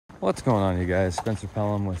What's going on, you guys? Spencer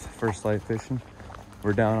Pelham with First Light Fishing.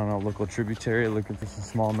 We're down on a local tributary looking for some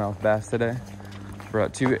smallmouth bass today.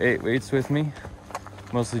 Brought 2 8-weights with me.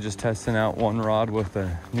 Mostly just testing out one rod with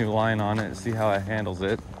a new line on it to see how it handles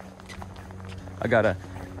it. I got a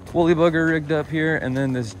woolly bugger rigged up here and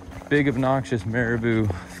then this big obnoxious marabou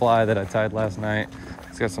fly that I tied last night.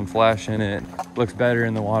 It's got some flash in it. Looks better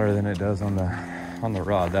in the water than it does on the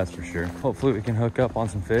rod, that's for sure. Hopefully we can hook up on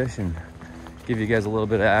some fish and give you guys a little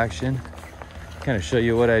bit of action. Kind of show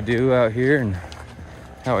you what I do out here and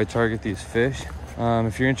how I target these fish.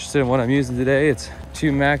 If you're interested in what I'm using today, it's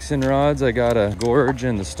 2 Maxon rods. I got a Gorge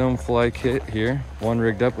and the Stonefly kit here. One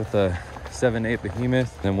rigged up with a 7/8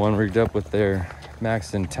 Behemoth and one rigged up with their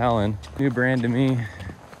Maxon Talon. New brand to me,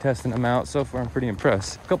 testing them out. So far I'm pretty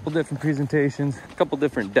impressed. A couple different presentations, a couple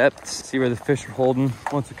different depths, see where the fish are holding.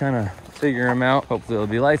 Once we kind of figure them out, hopefully it'll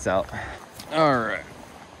be lights out. All right,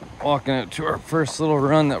 walking up to our first little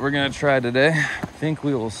run that we're gonna try today. I think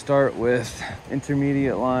we will start with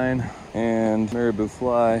intermediate line and marabou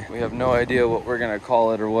fly. We have no idea what we're gonna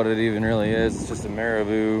call it or what it even really is. It's just a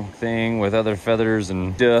marabou thing with other feathers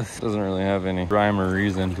and duff. Doesn't really have any rhyme or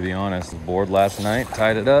reason, to be honest. It's bored last night,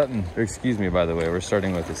 tied it up, and excuse me, by the way, we're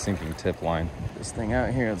starting with a sinking tip line. This thing out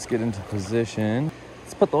here, let's get into position.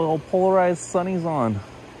 Let's put the little polarized sunnies on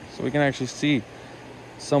so we can actually see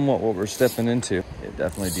somewhat what we're stepping into. Yeah,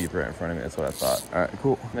 definitely deep right in front of me, that's what I thought. All right,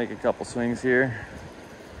 cool. Make a couple swings here.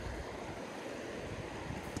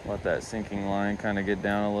 Let that sinking line kind of get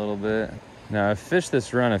down a little bit. Now, I've fished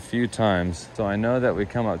this run a few times, so I know that we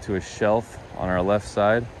come up to a shelf on our left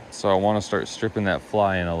side. So I want to start stripping that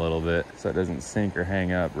fly in a little bit so it doesn't sink or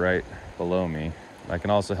hang up right below me. I can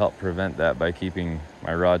also help prevent that by keeping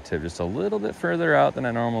my rod tip just a little bit further out than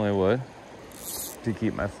I normally would to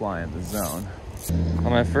keep my fly in the zone.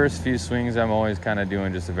 On my first few swings, I'm always kind of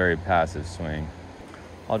doing just a very passive swing.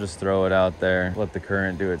 I'll just throw it out there, let the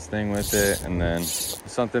current do its thing with it, and then if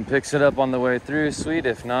something picks it up on the way through, sweet.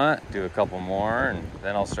 If not, do a couple more, and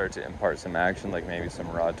then I'll start to impart some action, like maybe some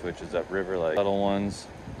rod twitches upriver, like subtle ones,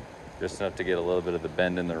 just enough to get a little bit of the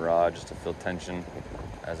bend in the rod, just to feel tension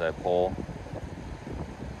as I pull.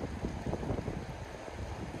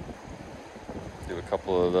 Do a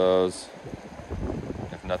couple of those.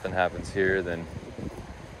 If nothing happens here, then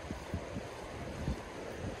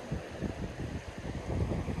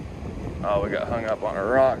oh, we got hung up on a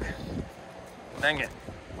rock. Dang it.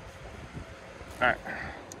 All right,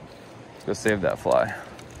 let's go save that fly.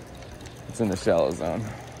 It's in the shallow zone.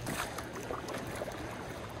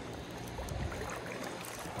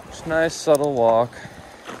 Just nice subtle walk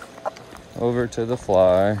over to the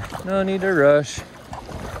fly. No need to rush.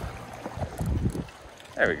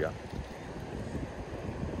 There we go.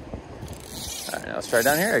 All right, now let's try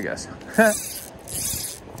down here, I guess.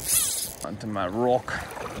 Onto my rock.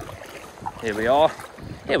 Here we are.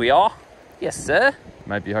 Here we are. Yes, sir.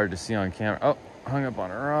 Might be hard to see on camera. Oh, hung up on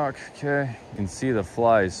a rock. Okay. You can see the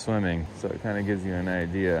flies swimming, so it kind of gives you an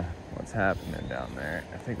idea what's happening down there.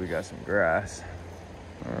 I think we got some grass.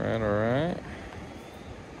 All right, all right.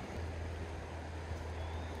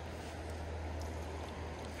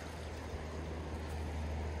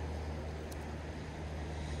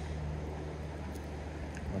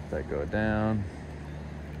 Let that go down.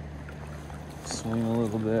 Swing a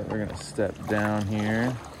little bit. We're gonna step down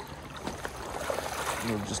here.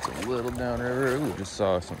 Move just a little downriver. Ooh, just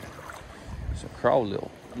saw some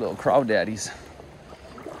little crawdaddies.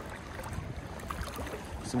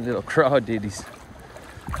 Some little crawdaddies.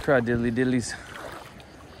 Crawdiddly diddlies.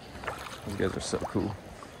 These guys are so cool.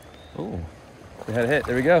 Ooh, we had a hit.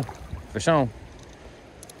 There we go. Fish on.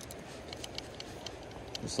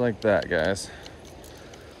 Just like that, guys.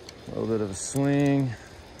 A little bit of a swing.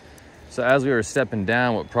 So as we were stepping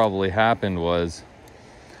down, what probably happened was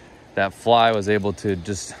that fly was able to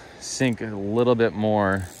just sink a little bit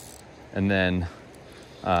more, and then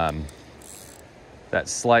that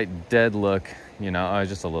slight dead look, you know, I was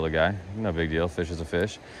just a little guy, no big deal, fish is a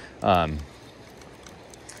fish. That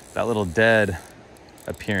little dead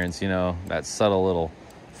appearance, you know, that subtle little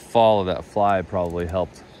fall of that fly probably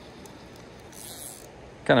helped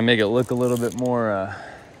kind of make it look a little bit more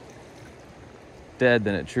dead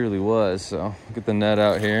than it truly was. So get the net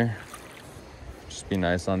out here. Just be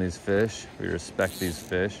nice on these fish. We respect these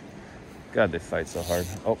fish. God, they fight so hard.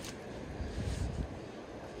 Oh,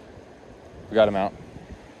 we got him out.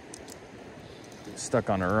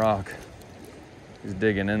 Stuck on a rock. He's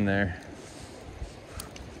digging in there.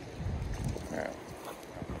 All right,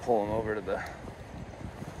 pull him over to the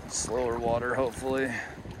slower water, hopefully.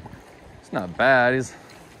 It's not bad. He's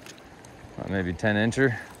maybe 10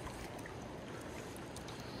 incher.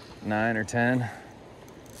 9 or 10.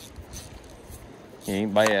 He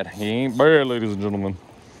ain't bad. He ain't bad, ladies and gentlemen.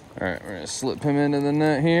 All right, we're gonna slip him into the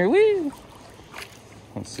net here. Whee!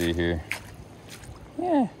 Let's see here.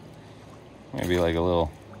 Yeah, maybe like a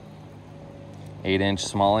little 8-inch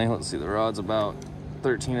smallie. Let's see, the rod's about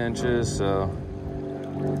 13 inches, so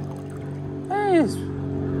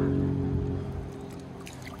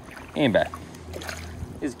he ain't bad.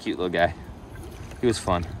 He's a cute little guy. He was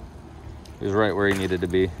fun. He was right where he needed to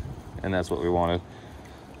be, and that's what we wanted.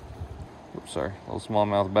 Oops, sorry, little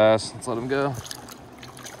smallmouth bass. Let's let him go.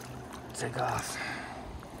 Take off.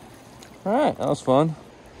 All right, that was fun.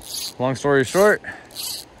 Long story short,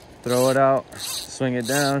 throw it out, swing it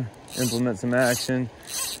down, implement some action.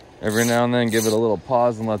 Every now and then give it a little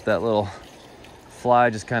pause and let that little fly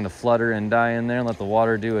just kind of flutter and die in there and let the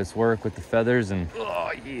water do its work with the feathers. And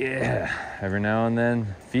oh yeah, every now and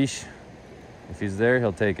then fish, if he's there,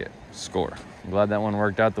 he'll take it. Score. I'm glad that one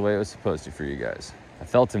worked out the way it was supposed to for you guys. I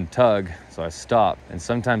felt him tug, so I stopped. And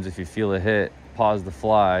sometimes if you feel a hit, pause the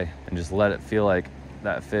fly and just let it feel like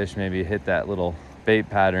that fish maybe hit that little bait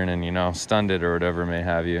pattern and, you know, stunned it or whatever may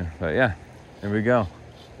have you. But yeah, here we go.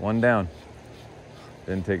 One down.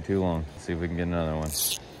 Didn't take too long. Let's see if we can get another one.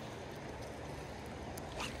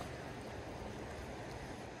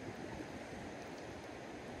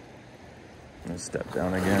 Let's step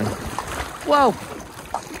down again. Whoa!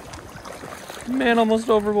 Man almost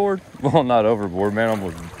overboard. Well, not overboard, man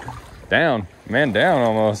almost down. Man down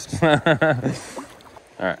almost. All right.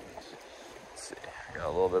 Let's see. I got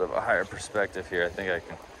a little bit of a higher perspective here. I think I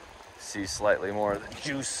can see slightly more of the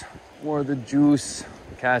juice. More of the juice.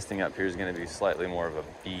 The casting up here is going to be slightly more of a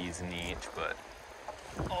bee's niche, but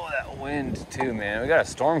oh, that wind too, man. We got a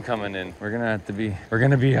storm coming in. We're gonna have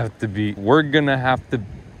to,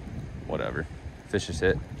 whatever. Fish is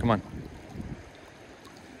hit. Come on.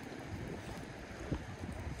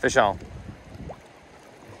 Fish on.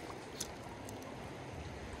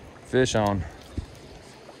 Fish on.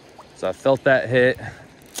 So I felt that hit.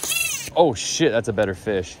 Oh shit, that's a better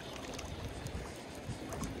fish.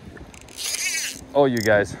 Oh, you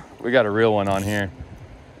guys, we got a real one on here.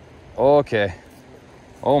 Okay.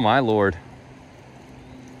 Oh my Lord.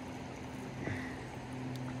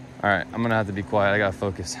 All right, I'm gonna have to be quiet. I gotta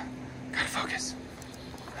focus. Gotta focus.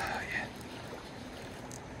 Oh yeah.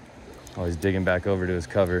 Oh, he's digging back over to his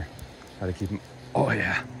cover. Gotta keep him, oh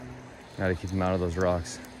yeah. Gotta keep him out of those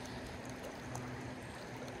rocks.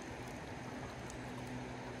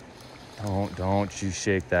 Don't you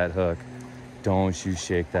shake that hook. Don't you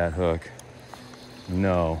shake that hook.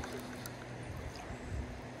 No.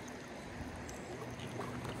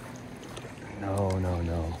 No, no,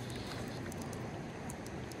 no.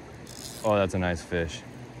 Oh, that's a nice fish.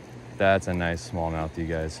 That's a nice smallmouth, you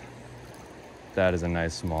guys. That is a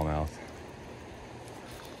nice smallmouth.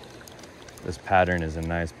 This pattern is a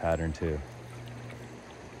nice pattern too.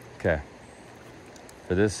 Okay.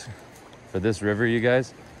 For this river, you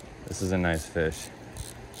guys, this is a nice fish.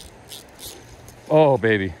 Oh,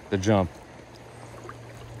 baby, the jump.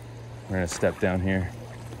 We're gonna step down here.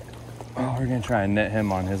 Oh, we're gonna try and net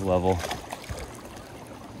him on his level.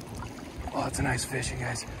 Oh, it's a nice fish, you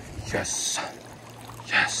guys. Yes,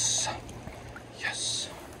 yes, yes.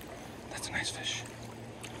 That's a nice fish.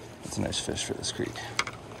 That's a nice fish for this creek.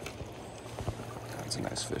 That's a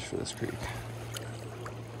nice fish for this creek.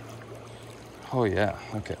 Oh yeah,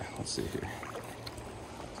 okay, let's see here.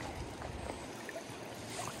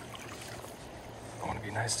 I wanna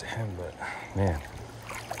be nice to him, but man,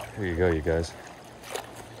 here you go, you guys.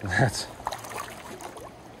 That's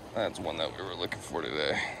one that we were looking for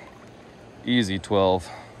today. Easy 12.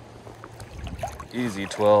 Easy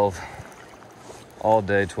 12. All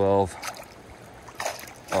day 12.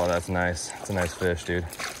 Oh, that's nice. That's a nice fish, dude.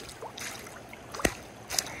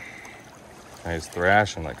 He's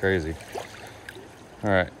thrashing like crazy. All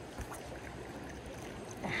right.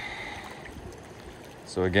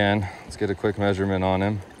 So again, let's get a quick measurement on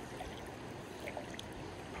him.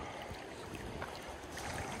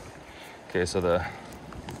 Okay, so the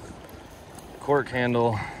cork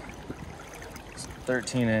handle is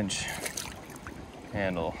 13-inch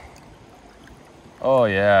handle. Oh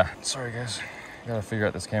yeah. Sorry guys, gotta figure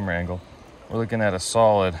out this camera angle. We're looking at a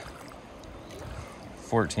solid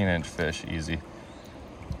 14-inch fish, easy.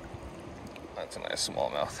 That's a nice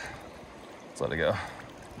smallmouth. Let's let it go.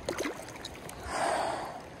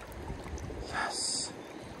 Yes.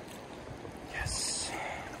 Yes.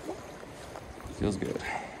 Feels good.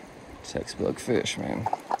 Textbook fish, man.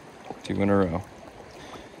 2 in a row.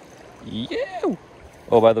 Yeah.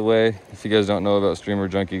 Oh, by the way, if you guys don't know about Streamer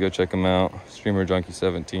Junkie, go check him out. Streamer Junkie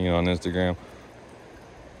 17 on Instagram.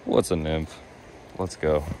 What's a nymph? Let's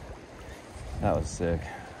go. That was sick.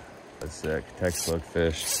 That's sick. Textbook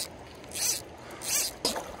fish.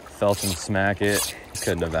 Felt him smack it.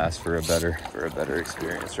 Couldn't have asked for a better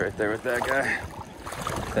experience right there with that guy.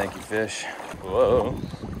 Thank you, fish. Whoa.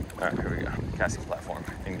 All right, here we go. Casting platform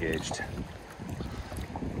engaged.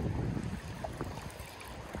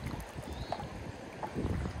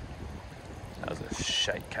 That was a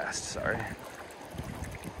shite cast, sorry.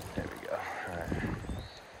 There we go. All right.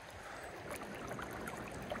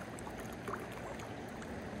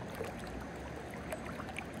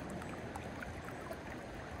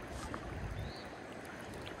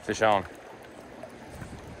 Fish on.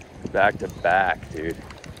 Back to back, dude.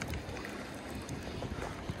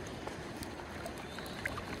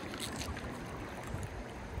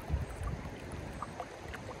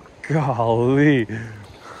 Golly.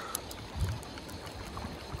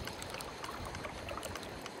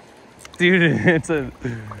 Dude,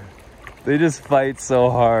 they just fight so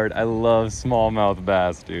hard. I love smallmouth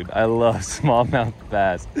bass, dude. I love smallmouth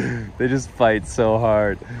bass. They just fight so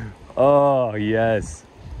hard. Oh, yes.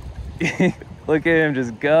 Look at him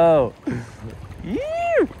just go. Yee!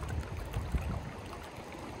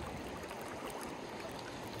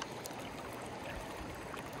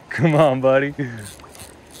 Come on, buddy.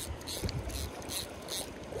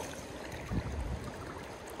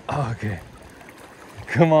 Okay.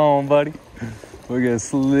 Come on, buddy. We're gonna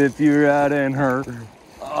slip you right in her.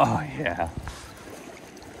 Oh, yeah.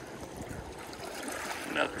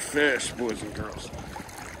 Another fish, boys and girls.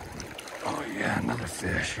 Oh, yeah, another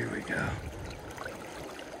fish. Here we go.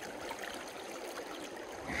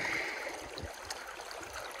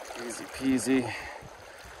 Easy peasy.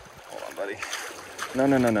 Hold on, buddy. No. I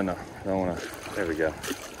don't wanna. There we go.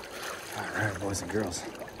 All right, boys and girls.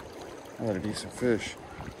 I let it be some fish.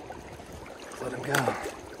 Let him go.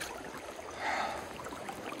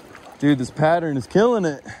 Dude, this pattern is killing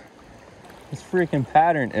it. This freaking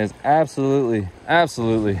pattern is absolutely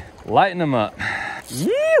lighting them up.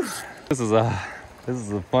 Woo! This is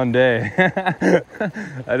a fun day.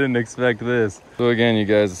 I didn't expect this. So again, you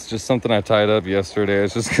guys, it's just something I tied up yesterday.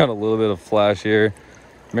 It's just got a little bit of flash here.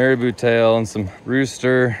 Marabou tail and some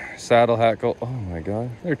rooster, saddle hackle. Oh my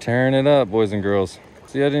God, they're tearing it up, boys and girls.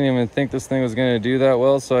 See, I didn't even think this thing was gonna do that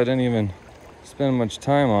well, so I didn't even spend much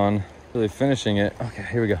time on really finishing it. Okay,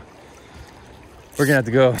 here we go. We're gonna have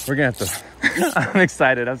to go. We're gonna have to, I'm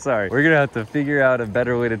excited, I'm sorry. We're gonna have to figure out a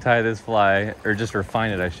better way to tie this fly, or just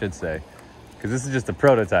refine it, I should say. Because this is just a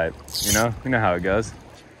prototype, you know? You know how it goes.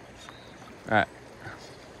 All right.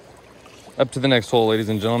 Up to the next hole, ladies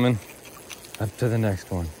and gentlemen. Up to the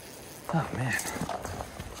next one. Oh, man.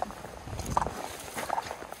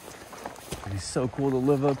 It'd be so cool to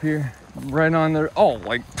live up here. Right on there. Oh,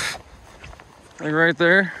 like right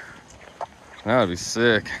there. That would be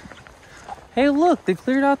sick. Hey, look, they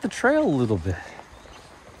cleared out the trail a little bit.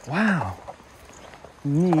 Wow.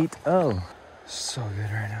 Neat. Oh, so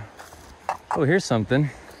good right now. Oh, here's something.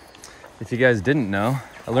 If you guys didn't know,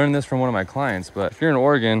 I learned this from one of my clients, but if you're in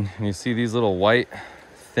Oregon and you see these little white,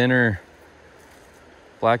 thinner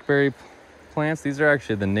blackberry plants, these are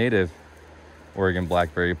actually the native Oregon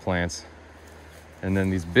blackberry plants. And then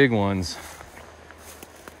these big ones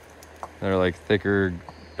that are like thicker,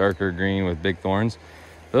 darker green with big thorns,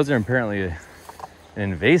 those are apparently an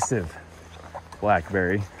invasive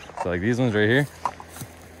blackberry. So like these ones right here,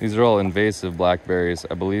 these are all invasive blackberries.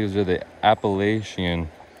 I believe these are the Appalachian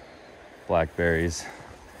blackberries,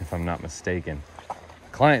 if I'm not mistaken.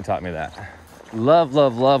 Client taught me that. Love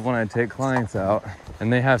when I take clients out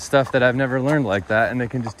and they have stuff that I've never learned like that, and they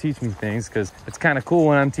can just teach me things, because it's kind of cool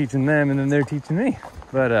when I'm teaching them and then they're teaching me.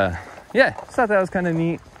 But yeah, just thought that was kind of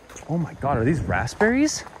neat. Oh my God, are these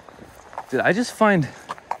raspberries? Did I just find...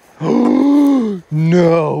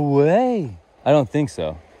 No way. I don't think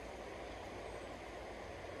so.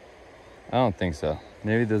 I don't think so.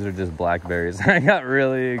 Maybe those are just blackberries. I got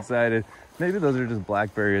really excited. Maybe those are just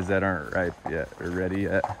blackberries that aren't ripe yet or ready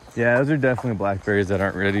yet. Yeah, those are definitely blackberries that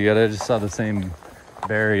aren't ready yet. I just saw the same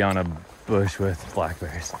berry on a bush with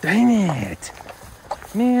blackberries. Dang it.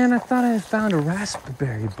 Man, I thought I had found a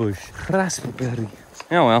raspberry bush. Raspberry.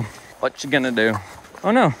 Yeah, well, what you gonna do?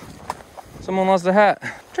 Oh no, someone lost a hat.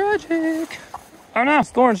 Tragic. Oh no,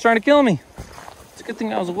 Thorn's trying to kill me. It's a good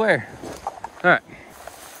thing I was aware. All right.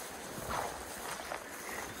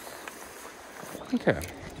 Okay.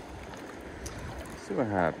 Let's see what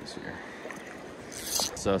happens here.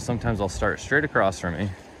 So sometimes I'll start straight across from me,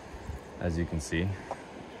 as you can see, and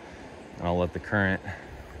I'll let the current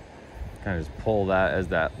kind of just pull that as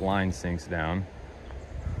that line sinks down.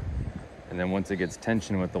 And then once it gets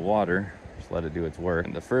tension with the water, just let it do its work.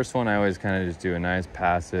 And the first one, I always kind of just do a nice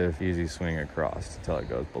passive, easy swing across until it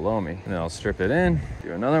goes below me. And then I'll strip it in,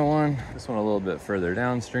 do another one. This one a little bit further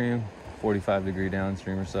downstream, 45-degree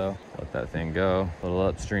downstream or so. Let that thing go. A little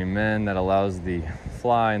upstream mend that allows the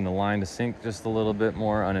fly and the line to sink just a little bit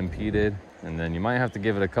more unimpeded. And then you might have to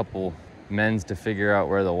give it a couple mends to figure out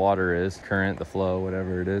where the water is, current, the flow,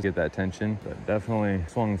 whatever it is, get that tension. But definitely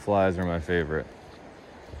swung flies are my favorite.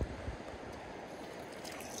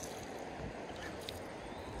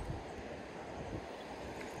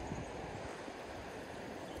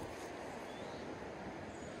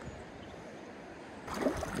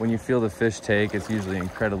 When you feel the fish take, it's usually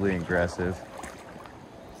incredibly aggressive,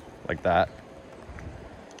 like that,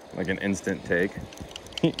 like an instant take.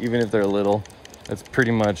 Even if they're little, that's pretty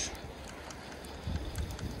much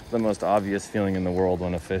the most obvious feeling in the world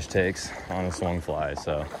when a fish takes on a swung fly.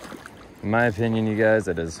 So in my opinion, you guys,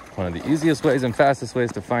 that is one of the easiest ways and fastest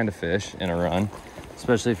ways to find a fish in a run,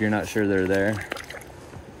 especially if you're not sure they're there.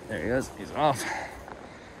 There he goes, he's off.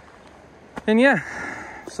 And yeah,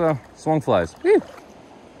 so swung flies. Woo!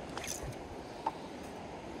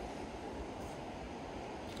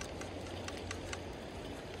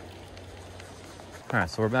 All right,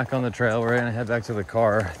 so we're back on the trail. We're gonna head back to the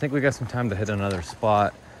car. I think we got some time to hit another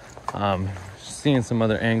spot. Seeing some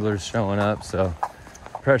other anglers showing up, so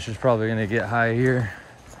pressure's probably gonna get high here.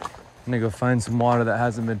 I'm gonna go find some water that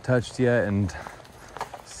hasn't been touched yet and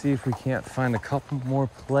see if we can't find a couple more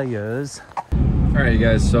players. All right, you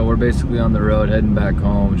guys, so we're basically on the road heading back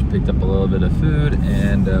home. Just picked up a little bit of food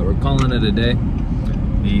and we're calling it a day.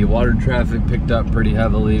 The water traffic picked up pretty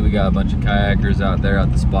heavily. We got a bunch of kayakers out there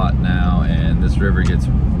at the spot now, and this river gets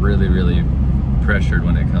really, really pressured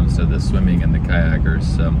when it comes to the swimming and the kayakers.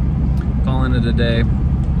 So calling it a day.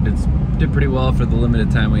 Did pretty well for the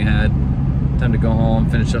limited time we had. Time to go home,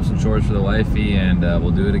 finish up some chores for the wifey, and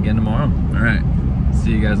we'll do it again tomorrow. All right,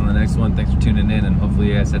 see you guys on the next one. Thanks for tuning in, and hopefully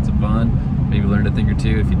you guys had some fun. Maybe learned a thing or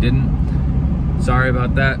two. If you didn't, sorry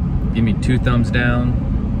about that. Give me 2 thumbs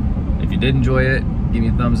down. If you did enjoy it, give me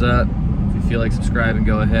a thumbs up. If you feel like subscribing,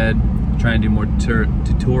 go ahead. Try and do more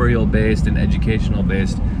tutorial based and educational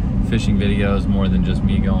based fishing videos, more than just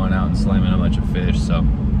me going out and slamming a bunch of fish. So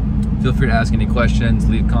feel free to ask any questions,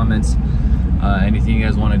 leave comments, anything you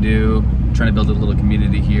guys want to do. I'm trying to build a little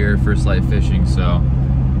community here, First Light Fishing. So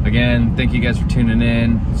again, thank you guys for tuning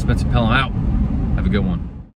in. Spencer Pelham out. Have a good one.